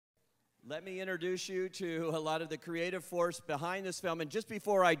Let me introduce you to a lot of the creative force behind this film. And just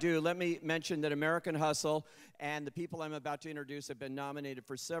before I do, let me mention that American Hustle and the people I'm about to introduce have been nominated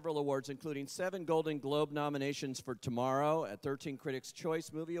for several awards, including 7 Golden Globe nominations for Tomorrow, 13 Critics'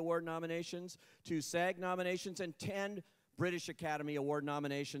 Choice Movie Award nominations, 2 SAG nominations, and 10 British Academy Award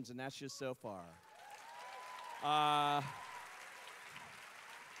nominations, and that's just so far.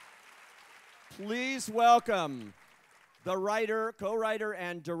 Please welcome the writer, co-writer,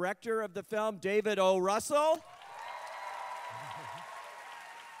 and director of the film, David O. Russell.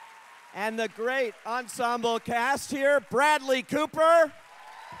 And the great ensemble cast here, Bradley Cooper,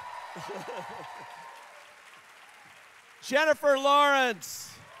 Jennifer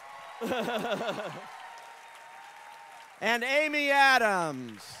Lawrence, and Amy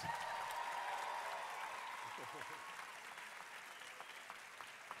Adams.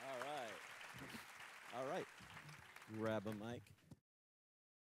 All right. Grab a mic.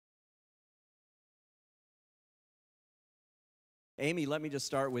 Amy, let me just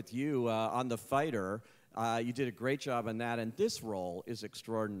start with you on The Fighter. You did a great job on that, and this role is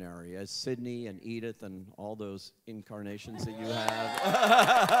extraordinary as Sydney and Edith and all those incarnations that you have.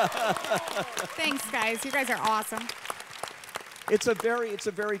 Thanks, guys. You guys are awesome. It's a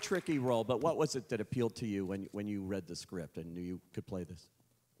very tricky role, but what was it that appealed to you when you read the script and knew you could play this?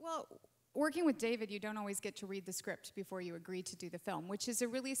 Well, working with David, you don't always get to read the script before you agree to do the film, which is a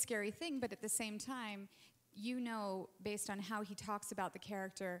really scary thing, but at the same time, you know, based on how he talks about the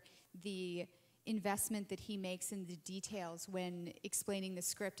character, the investment that he makes in the details when explaining the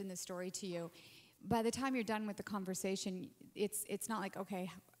script and the story to you. By the time you're done with the conversation, it's not like, okay,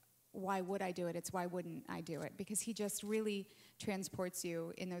 why would I do it? It's why wouldn't I do it? Because he just really transports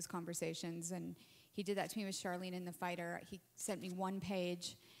you in those conversations, and he did that to me with Charlene in The Fighter. He sent me 1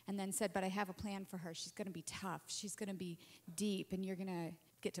 page and then said, but I have a plan for her. She's going to be tough. She's going to be deep, and you're going to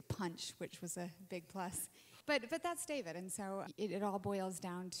get to punch, which was a big plus. But that's David, and so it all boils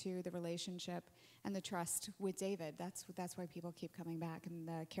down to the relationship and the trust with David. That's why people keep coming back, and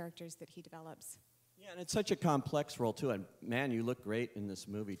the characters that he develops. Yeah, and it's such a complex role, too. And, man, you look great in this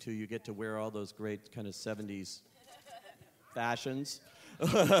movie, too. You get to wear all those great kind of 70s fashions.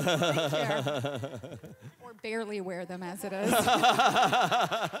 Or barely wear them as it is.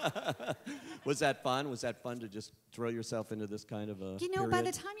 Was that fun? Was that fun to just throw yourself into this kind of a period? By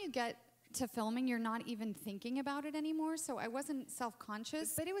the time you get to filming, you're not even thinking about it anymore, so I wasn't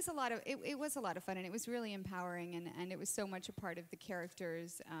self-conscious, but it was a lot of fun, and it was really empowering, and it was so much a part of the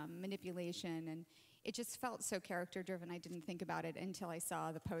character's manipulation, and it just felt so character-driven. I didn't think about it until I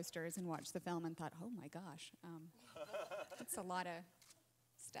saw the posters and watched the film and thought, oh my gosh, that's a lot of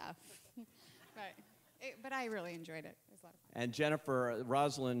stuff. But I really enjoyed it. It was a lot of fun. And Jennifer,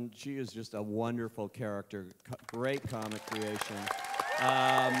 Rosalyn, she is just a wonderful character, great comic creation.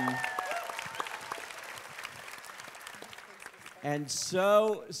 And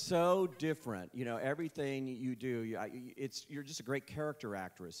so different. You know, everything you do, you're just a great character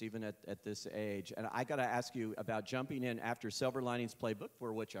actress, even at this age. And I got to ask you about jumping in after Silver Linings Playbook,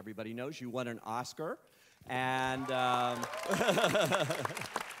 for which everybody knows you won an Oscar. And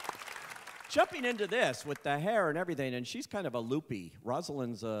jumping into this with the hair and everything, and she's kind of a loopy.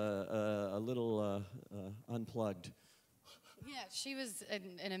 Rosalyn's a little unplugged. Yeah, she was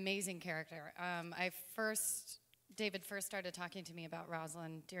an amazing character. David first started talking to me about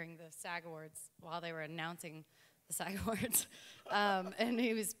Rosalyn during the SAG Awards while they were announcing the SAG Awards. And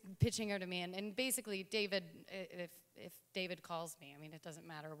he was pitching her to me. And basically, David, if David calls me, I mean, it doesn't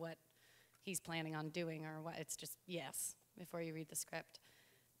matter what he's planning on doing or what, it's just yes before you read the script.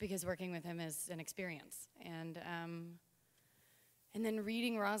 Because working with him is an experience. And then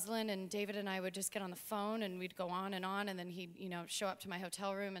reading Rosalyn, and David and I would just get on the phone and we'd go on, and then he'd, show up to my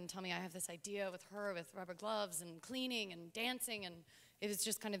hotel room and tell me I have this idea with her with rubber gloves and cleaning and dancing, and it was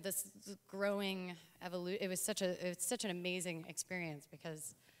just kind of this growing evolution. It's such an amazing experience,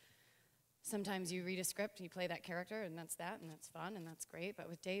 because sometimes you read a script and you play that character and that's fun and that's great, but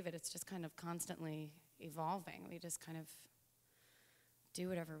with David it's just kind of constantly evolving. We just kind of do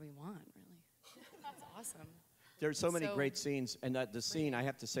whatever we want, really. That's awesome. There's so many great scenes, and the scene, I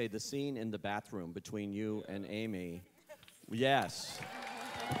have to say, the scene in the bathroom between you and Amy, yes.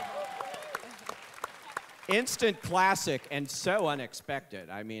 Instant classic and so unexpected.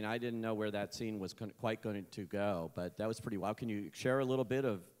 I mean, I didn't know where that scene was quite going to go, but that was pretty wild. Can you share a little bit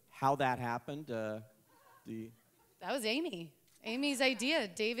of how that happened? That was Amy. Amy's idea.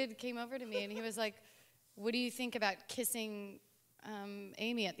 David came over to me and he was like, what do you think about kissing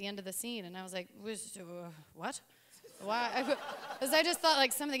Amy at the end of the scene? And I was like, what? Why? Because I just thought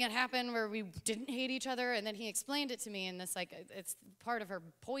like something had happened where we didn't hate each other, and then he explained it to me, and this like it's part of her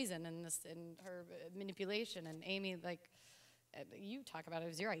poison and this and her manipulation. And Amy, like, you talk about it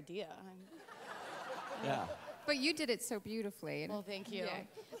was your idea. Yeah. But you did it so beautifully. Well, thank you.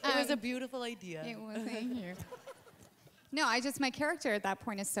 Yeah. It was a beautiful idea. It was, thank you. No, my character at that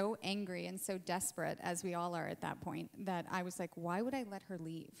point is so angry and so desperate, as we all are at that point, that I was like, why would I let her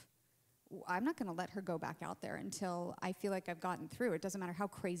leave? I'm not going to let her go back out there until I feel like I've gotten through. It doesn't matter how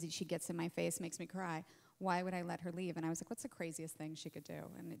crazy she gets in my face, makes me cry. Why would I let her leave? And I was like, what's the craziest thing she could do?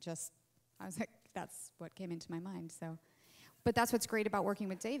 And I was like, that's what came into my mind. So, but that's what's great about working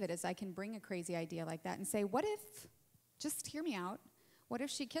with David is I can bring a crazy idea like that and say, what if, just hear me out, what if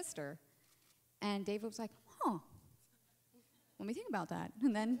she kissed her? And David was like, oh, let me think about that.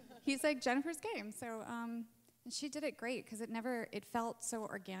 And then he's like, Jennifer's game. So, and she did it great because it felt so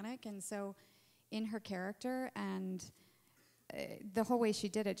organic and so in her character, and the whole way she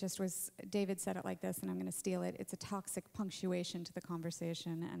did it just was, David said it like this, and I'm going to steal it, it's a toxic punctuation to the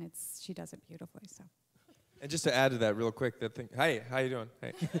conversation, and she does it beautifully, so. And just to add to that real quick, that thing, hey, how you doing?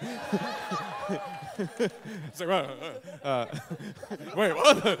 Hey. It's like, wait,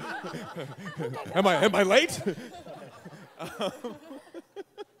 what? Am I late?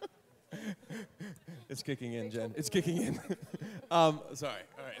 It's kicking in, Jen. It's kicking in. Sorry. All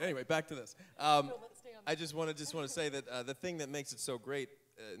right. Anyway, back to this. I just want to say that the thing that makes it so great,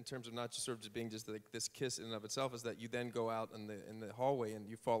 in terms of not just sort of just being just like this kiss in and of itself, is that you then go out in the hallway and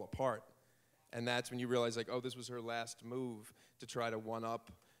you fall apart, and that's when you realize like, oh, this was her last move to try to one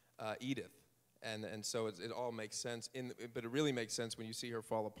up Edith, and so it all makes sense. But it really makes sense when you see her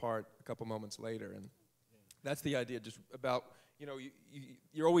fall apart a couple moments later, and that's the idea. Just about. You know,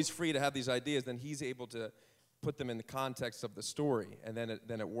 you're always free to have these ideas, then he's able to put them in the context of the story, and then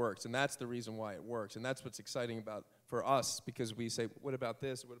it works. And that's the reason why it works. And that's what's exciting about for us, because we say, what about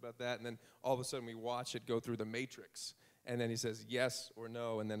this, what about that? And then all of a sudden we watch it go through the matrix. And then he says yes or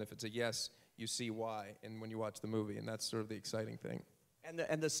no, and then if it's a yes, you see why, and when you watch the movie, and that's sort of the exciting thing.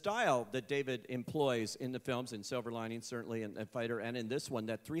 And the style that David employs in the films, in Silver Linings certainly, and Fighter, and in this one,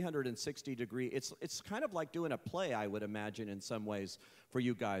 that 360-degree, it's kind of like doing a play, I would imagine, in some ways, for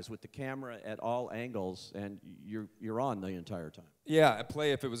you guys, with the camera at all angles, and you're on the entire time. Yeah, a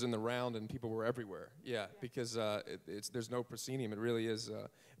play if it was in the round and people were everywhere. Yeah, because there's no proscenium. It really is.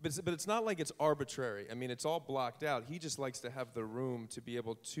 But it's not like it's arbitrary. I mean, it's all blocked out. He just likes to have the room to be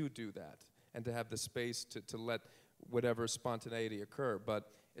able to do that and to have the space to let whatever spontaneity occur,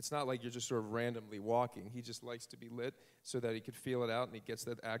 but it's not like you're just sort of randomly walking. He just likes to be lit so that he could feel it out, and he gets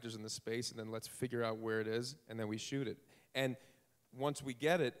the actors in the space, and then let's figure out where it is, and then we shoot it. And once we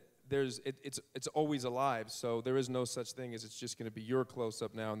get it, it's always alive, so there is no such thing as it's just going to be your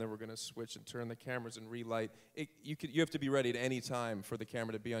close-up now, and then we're going to switch and turn the cameras and relight. You have to be ready at any time for the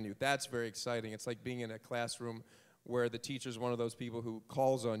camera to be on you. That's very exciting. It's like being in a classroom where the teacher's one of those people who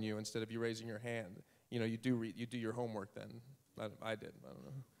calls on you instead of you raising your hand. You know, you do your homework then. I did. I don't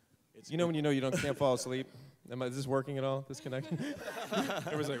know. When you can't fall asleep? Is this working at all, this connection?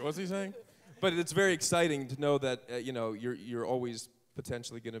 Everyone's like, what's he saying? But it's very exciting to know that, you're always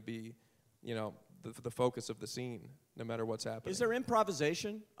potentially going to be, the focus of the scene, no matter what's happening. Is there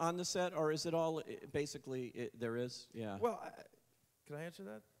improvisation on the set, or is it all basically, there is? Yeah. Well, can I answer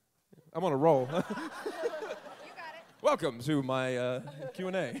that? I'm on a roll. You got it. Welcome to my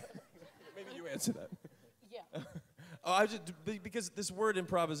Q&A. Maybe you answer that. Yeah. Because this word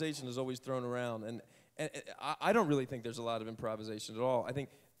improvisation is always thrown around, and I don't really think there's a lot of improvisation at all. I think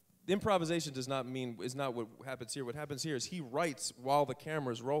improvisation is not what happens here. What happens here is he writes while the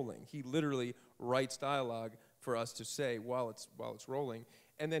camera's rolling. He literally writes dialogue for us to say while it's rolling,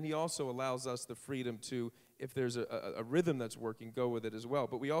 and then he also allows us the freedom to, if there's a rhythm that's working, go with it as well.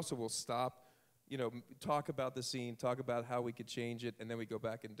 But we also will stop, talk about the scene, talk about how we could change it, and then we go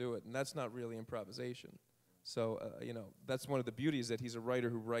back and do it. And that's not really improvisation. So, that's one of the beauties, that he's a writer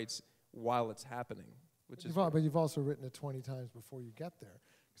who writes while it's happening. But you've also written it 20 times before you get there,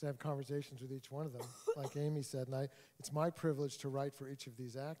 because I have conversations with each one of them, like Amy said, and it's my privilege to write for each of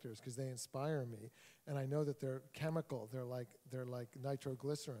these actors because they inspire me, and I know that they're chemical. They're like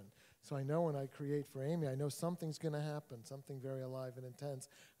nitroglycerin. So I know when I create for Amy, I know something's going to happen, something very alive and intense,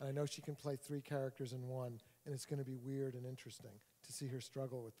 and I know she can play 3 characters in one, and it's going to be weird and interesting to see her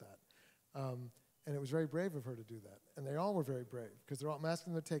struggle with that. And it was very brave of her to do that. And they all were very brave, because I'm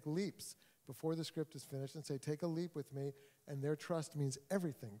asking them to take leaps before the script is finished and say, take a leap with me, and their trust means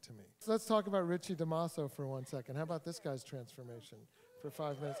everything to me. So let's talk about Richie DiMaso for 1 second. How about this guy's transformation for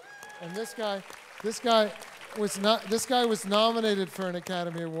 5 minutes? And this guy was nominated for an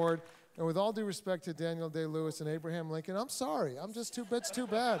Academy Award, And with all due respect to Daniel Day-Lewis and Abraham Lincoln, I'm sorry. It's too bad. It's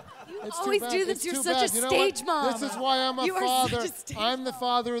too always bad. do this. It's You're too such bad. a You know stage what? mom. This is why I'm a You are father. such a stage I'm the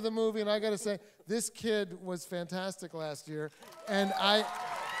father of the movie, and I got to say, this kid was fantastic last year, and I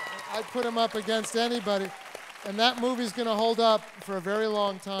put him up against anybody. And that movie's going to hold up for a very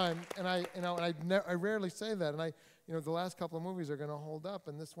long time. And I rarely say that. And the last couple of movies are going to hold up,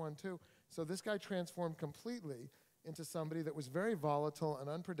 and this one too. So this guy transformed completely into somebody that was very volatile and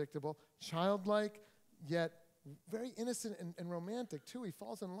unpredictable, childlike, yet very innocent and romantic too. He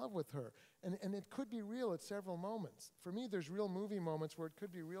falls in love with her. And it could be real at several moments. For me, there's real movie moments where it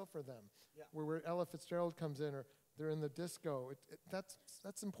could be real for them, where Ella Fitzgerald comes in, or they're in the disco.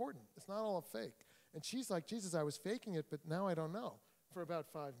 That's important. It's not all a fake. And she's like, Jesus, I was faking it, but now I don't know, for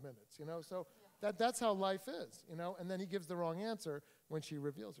about 5 minutes, So that's how life is, And then he gives the wrong answer when she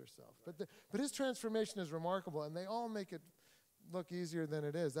reveals herself. But his transformation is remarkable, and they all make it look easier than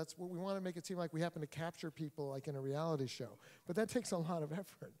it is. That's what we want to make it seem like we happen to capture people like in a reality show. But that takes a lot of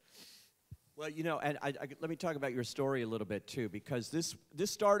effort. Well, and let me talk about your story a little bit, too, because this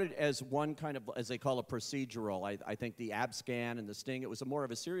started as one kind of, as they call a procedural. I think the Abscan and the Sting, it was more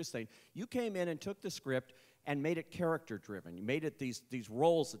of a serious thing. You came in and took the script and made it character-driven. You made it these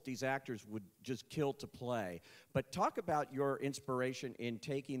roles that these actors would just kill to play. But talk about your inspiration in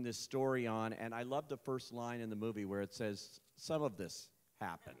taking this story on, and I love the first line in the movie where it says, some of this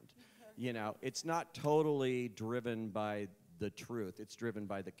happened. It's not totally driven by the truth. It's driven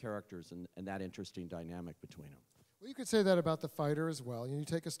by the characters and that interesting dynamic between them. Well, you could say that about The Fighter as well. You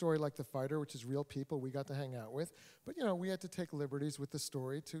take a story like The Fighter, which is real people we got to hang out with, but we had to take liberties with the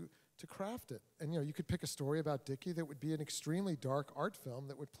story to craft it. And you could pick a story about Dickie that would be an extremely dark art film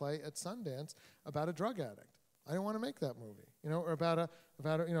that would play at Sundance about a drug addict. I didn't want to make that movie, or about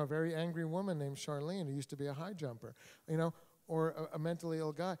a very angry woman named Charlene who used to be a high jumper, or a mentally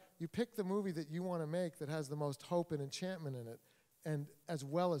ill guy. You pick the movie that you want to make that has the most hope and enchantment in it, and as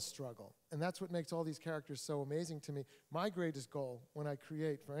well as struggle. And that's what makes all these characters so amazing to me. My greatest goal when I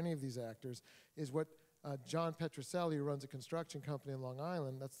create for any of these actors is what John Petrucelli, who runs a construction company in Long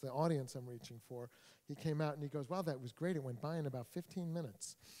Island, that's the audience I'm reaching for, he came out and he goes, wow, that was great. It went by in about 15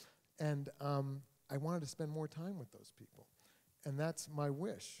 minutes. And I wanted to spend more time with those people. And that's my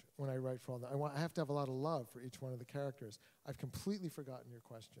wish when I write for all that. I have to have a lot of love for each one of the characters. I've completely forgotten your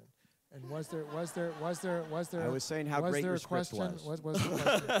question. And was there? I was saying how great your script was.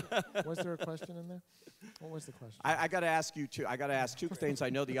 Was there a question in there? What was the question? I got to ask you two. I got to ask two things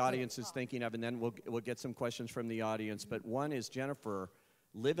I know the audience is thinking of, and then we'll get some questions from the audience. But one is, Jennifer,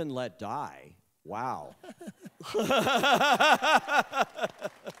 Live and Let Die. Wow.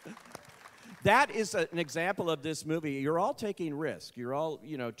 That is an example of this movie. You're all taking risk. You're all,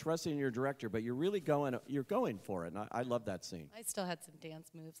 trusting your director, but you're really going for it. And I love that scene. I still had some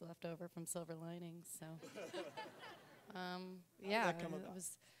dance moves left over from Silver Linings, so yeah,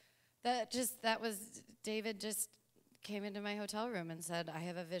 that was David just came into my hotel room and said, I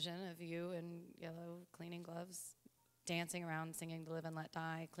have a vision of you in yellow cleaning gloves, dancing around, singing to Live and Let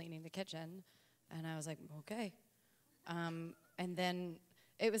Die, cleaning the kitchen, and I was like, okay, and then.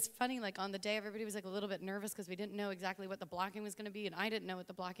 It was funny, like on the day, everybody was like a little bit nervous because we didn't know exactly what the blocking was going to be, and I didn't know what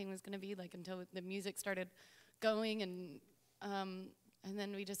the blocking was going to be, like until the music started going, and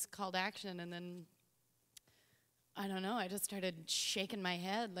then we just called action, and then I don't know, I just started shaking my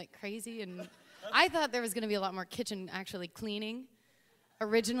head like crazy, and I thought there was going to be a lot more kitchen actually cleaning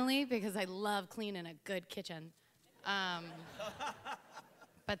originally because I love cleaning a good kitchen,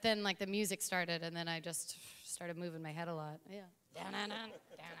 but then like the music started, and then I just started moving my head a lot. Yeah.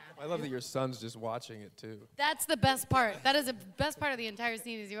 I love that your son's just watching it too. That's the best part. That is the best part of the entire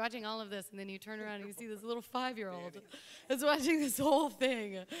scene is you're watching all of this and then you turn around and you see this little 5-year-old that's watching this whole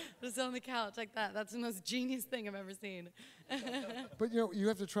thing just on the couch like that. That's the most genius thing I've ever seen. But you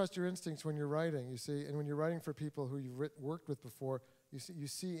have to trust your instincts when you're writing, you see, and when you're writing for people who you've worked with before, you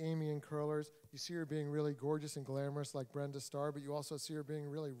see Amy in curlers, you see her being really gorgeous and glamorous like Brenda Starr, but you also see her being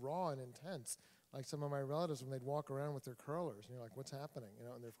really raw and intense. Like some of my relatives, when they'd walk around with their curlers, and you're like, "What's happening?"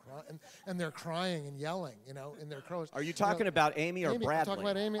 And they're crying and yelling, in their curlers. Are you talking about Amy or Bradley? I'm talking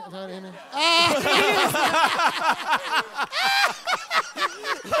about Amy. I'm talking about Amy.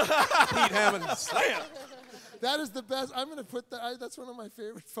 Pete Hammond, slam. That is the best. I'm going to put that. That's one of my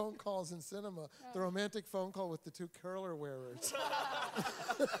favorite phone calls in cinema. The romantic phone call with the two curler wearers.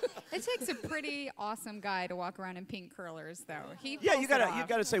 It takes a pretty awesome guy to walk around in pink curlers, though. You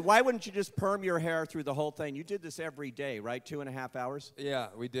gotta say, why wouldn't you just perm your hair through the whole thing? You did this every day, right? 2.5 hours. Yeah,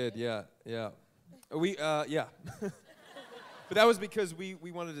 we did. Yeah. We yeah. But that was because we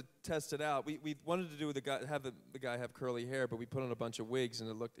wanted to test it out. We wanted to do the guy have curly hair, but we put on a bunch of wigs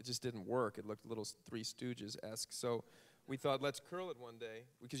and it just didn't work. It looked a little Three Stooges-esque. So we thought, let's curl it one day,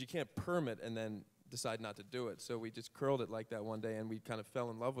 because you can't perm it and then decide not to do it. So we just curled it like that one day, and we kind of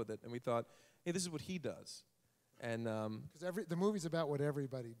fell in love with it. And we thought, hey, this is what he does. And because the movie's about what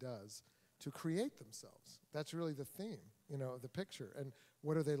everybody does to create themselves. That's really the theme, you know, the picture. And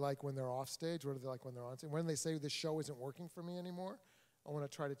what are they like when they're off stage? What are they like when they're on stage? When they say this show isn't working for me anymore, I want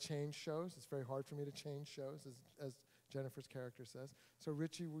to try to change shows. It's very hard for me to change shows, as Jennifer's character says. So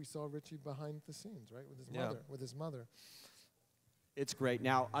we saw Richie behind the scenes, right, with his mother. It's great.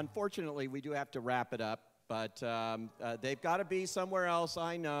 Now, unfortunately, we do have to wrap it up, but they've got to be somewhere else.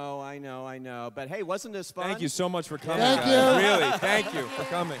 I know. But hey, wasn't this fun? Thank you so much for coming, Thank guys. you. Really, thank you for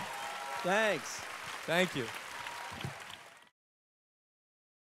coming. Thanks. Thank you.